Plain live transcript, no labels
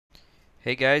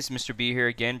Hey guys, Mr. B here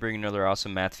again, bringing another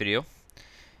awesome math video.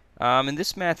 In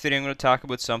this math video, I'm going to talk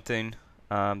about something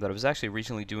that I was actually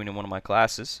recently doing in one of my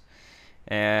classes,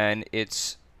 and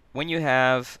it's when you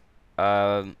have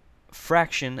a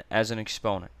fraction as an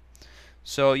exponent.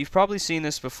 So you've probably seen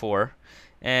this before,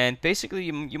 and basically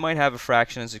you might have a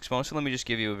fraction as an exponent. So let me just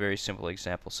give you a very simple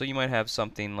example. So you might have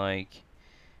something like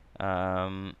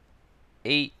 8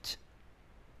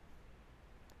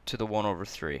 to the 1 over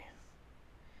 3.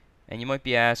 And you might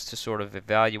be asked to sort of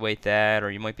evaluate that,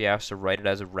 or you might be asked to write it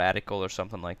as a radical or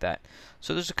something like that.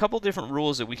 So there's a couple different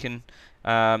rules that we can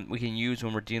use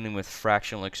when we're dealing with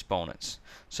fractional exponents.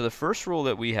 So the first rule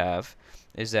that we have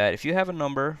is that if you have a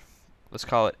number, let's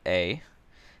call it a,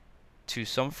 to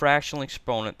some fractional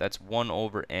exponent that's 1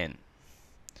 over n.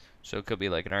 So it could be,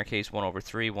 like in our case, 1 over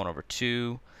 3, 1 over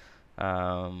 2,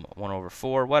 1 over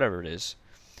 4, whatever it is.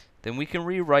 Then we can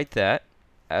rewrite that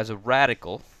as a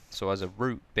radical, so as a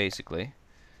root basically,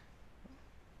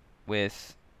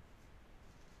 with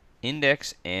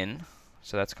index n,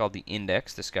 so that's called the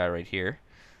index, this guy right here,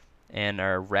 and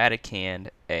our radicand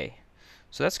a.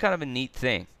 So that's kind of a neat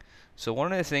thing. So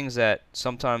one of the things that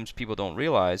sometimes people don't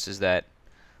realize is that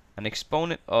an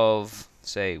exponent of,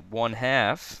 say,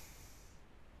 1/2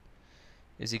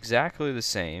 is exactly the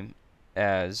same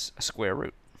as a square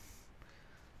root,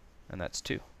 and that's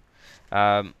 2.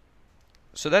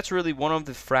 So that's really one of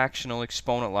the fractional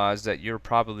exponent laws that you're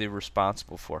probably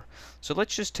responsible for. So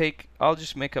let's just I'll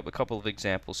just make up a couple of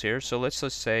examples here. So let's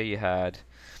just say you had,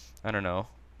 I don't know,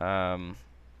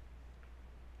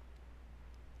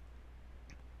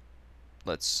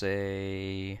 let's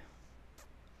say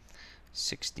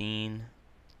 16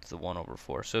 to the 1 over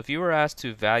 4. So if you were asked to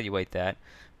evaluate that,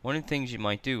 one of the things you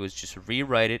might do is just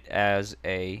rewrite it as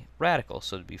a radical.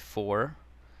 So it'd be 4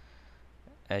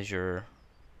 as your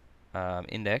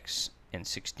index and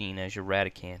 16 as your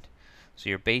radicand. So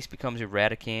your base becomes your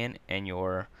radicand and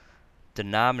your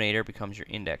denominator becomes your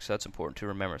index. So that's important to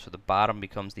remember. So the bottom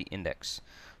becomes the index.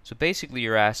 So basically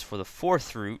you're asked for the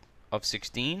fourth root of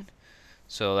 16.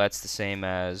 So that's the same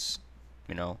as,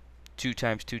 2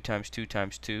 times 2 times 2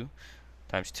 times 2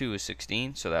 times 2 is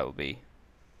 16. So that would be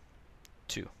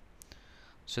 2.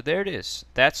 So there it is.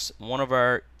 That's one of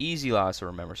our easy laws to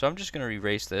remember. So I'm just going to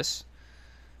erase this.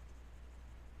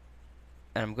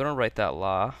 And I'm going to rewrite that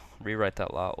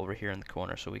law over here in the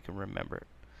corner so we can remember it.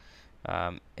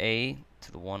 A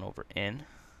to the 1 over n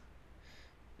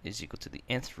is equal to the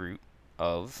nth root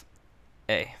of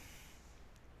a.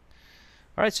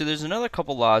 Alright, so there's another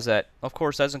couple laws that, of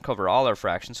course, doesn't cover all our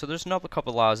fractions, so there's another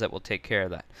couple laws that will take care of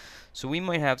that. So we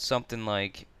might have something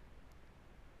like,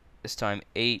 this time,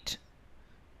 8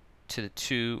 to the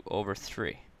 2 over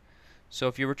 3. So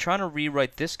if you were trying to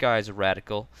rewrite this guy as a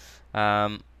radical,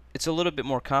 it's a little bit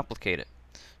more complicated.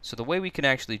 So the way we can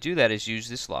actually do that is use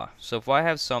this law. So if I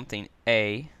have something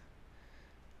a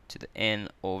to the n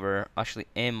over, actually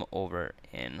m over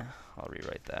n, I'll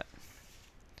rewrite that.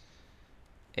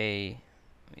 Let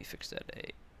me fix that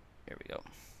a. Here we go.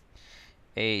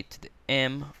 A to the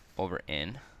m over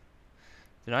n.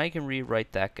 Then I can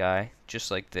rewrite that guy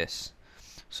just like this.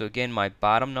 So again, my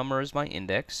bottom number is my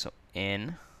index, so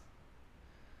n.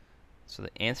 So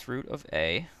the nth root of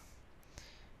a.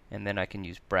 And then I can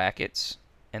use brackets,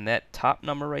 and that top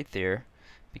number right there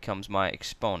becomes my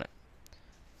exponent.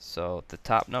 So the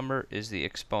top number is the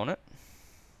exponent,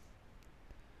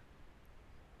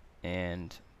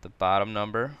 and the bottom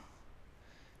number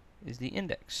is the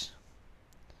index.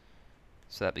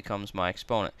 So that becomes my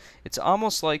exponent. It's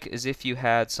almost like as if you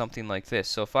had something like this.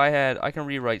 So if I can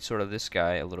rewrite sort of this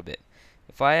guy a little bit.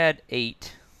 If I had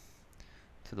 8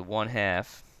 to the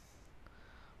 1/2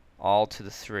 all to the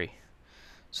 3.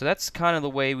 So that's kind of the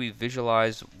way we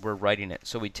visualize we're writing it.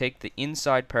 So we take the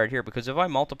inside part here, because if I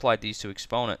multiplied these two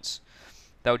exponents,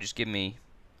 that would just give me,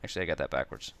 actually I got that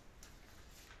backwards.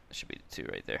 That should be the 2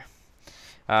 right there.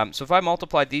 So if I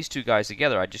multiplied these two guys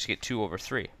together, I'd just get 2 over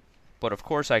 3. But of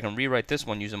course I can rewrite this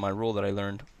one using my rule that I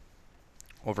learned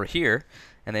over here,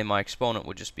 and then my exponent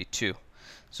would just be 2.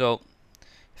 So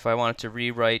if I wanted to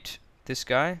rewrite this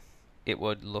guy, it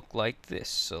would look like this.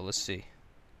 So let's see.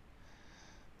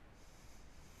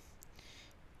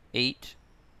 8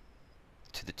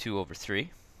 to the 2 over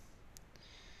 3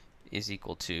 is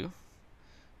equal to,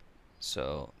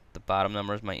 so the bottom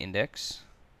number is my index,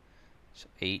 so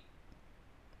 8,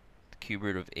 the cube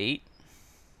root of 8,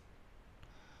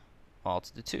 all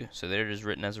to the 2. So there it is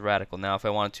written as a radical. Now if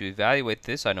I wanted to evaluate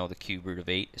this, I know the cube root of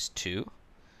 8 is 2,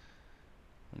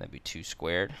 and that'd be 2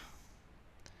 squared,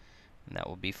 and that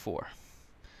will be 4.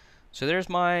 So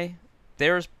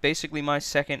there's basically my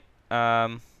second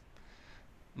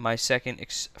my second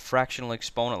fractional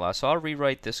exponent law. So I'll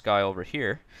rewrite this guy over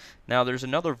here. Now there's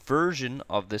another version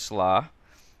of this law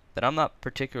that I'm not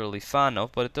particularly fond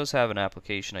of, but it does have an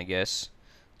application, I guess,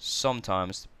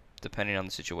 sometimes, depending on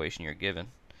the situation you're given.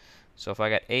 So if I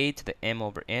got a to the m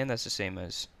over n, that's the same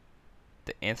as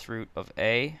the nth root of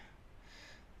a.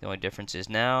 The only difference is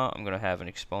now I'm going to have an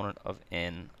exponent of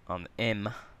n on the m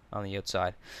on the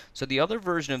outside. So the other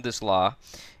version of this law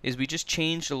is we just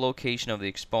change the location of the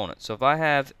exponent. So if I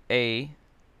have a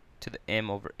to the m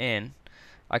over n,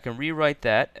 I can rewrite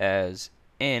that as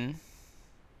n,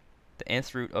 the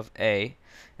nth root of a,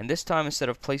 and this time instead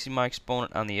of placing my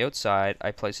exponent on the outside,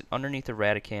 I place it underneath the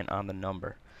radicand on the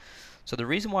number. So the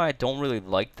reason why I don't really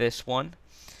like this one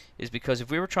is because if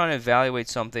we were trying to evaluate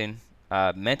something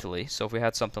mentally, so if we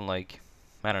had something like,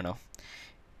 I don't know,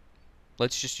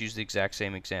 let's just use the exact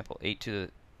same example, 8 to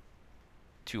the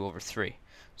 2 over 3.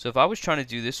 So if I was trying to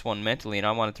do this one mentally and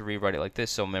I wanted to rewrite it like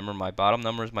this, so remember my bottom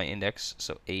number is my index,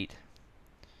 so 8,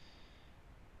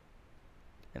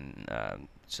 and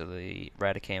so the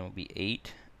radicand will be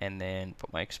 8, and then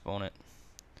put my exponent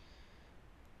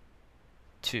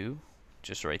 2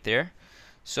 just right there.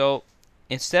 So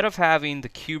instead of having the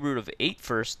cube root of 8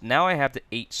 first, now I have the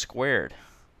 8 squared.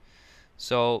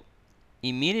 So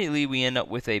immediately we end up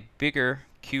with a bigger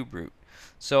cube root.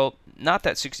 So not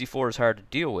that 64 is hard to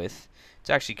deal with. It's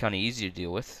actually kind of easy to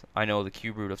deal with. I know the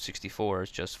cube root of 64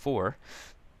 is just 4.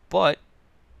 But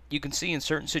you can see in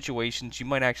certain situations you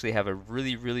might actually have a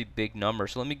really, really big number.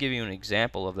 So let me give you an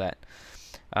example of that.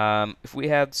 If we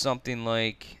had something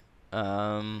like,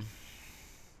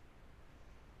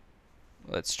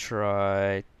 let's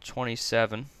try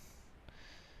 27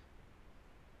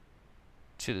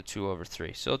 to the 2 over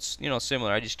 3. So it's, you know,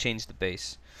 similar. I just changed the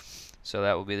base. So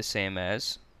that will be the same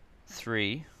as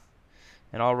 3.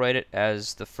 And I'll write it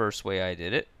as the first way I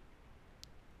did it.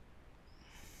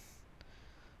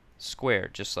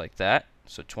 Squared, just like that.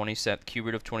 So 27, cube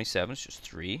root of 27 is just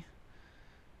 3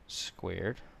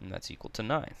 squared, and that's equal to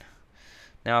 9.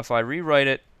 Now if I rewrite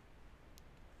it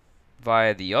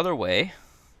via the other way,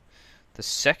 the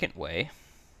second way,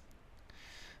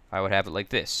 I would have it like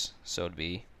this. So it would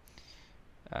be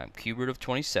cube root of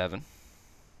 27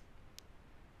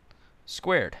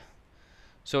 squared.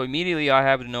 So immediately I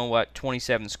have to know what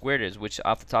 27 squared is, which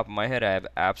off the top of my head I have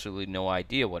absolutely no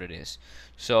idea what it is.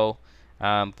 So,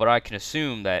 but I can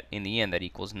assume that in the end that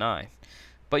equals 9.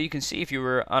 But you can see if you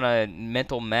were on a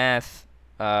mental math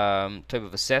type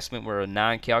of assessment, where a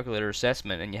non-calculator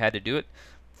assessment, and you had to do it,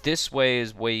 this way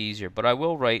is way easier. But I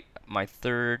will write my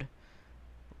third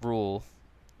rule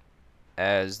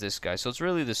as this guy. So it's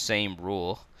really the same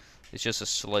rule. It's just a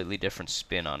slightly different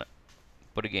spin on it.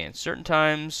 But again, certain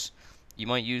times you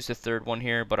might use the third one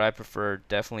here, but I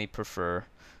definitely prefer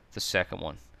the second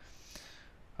one.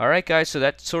 Alright guys, so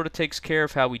that sort of takes care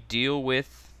of how we deal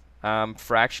with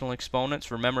fractional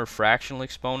exponents. Remember, fractional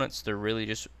exponents, they're really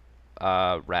just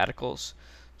radicals.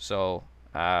 So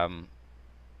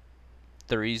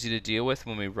they're easy to deal with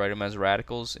when we write them as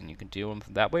radicals, and you can deal with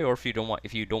them that way. Or if you don't want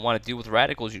to deal with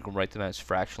radicals, you can write them as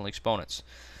fractional exponents.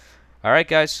 Alright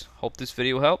guys, hope this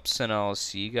video helps, and I'll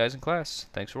see you guys in class.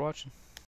 Thanks for watching.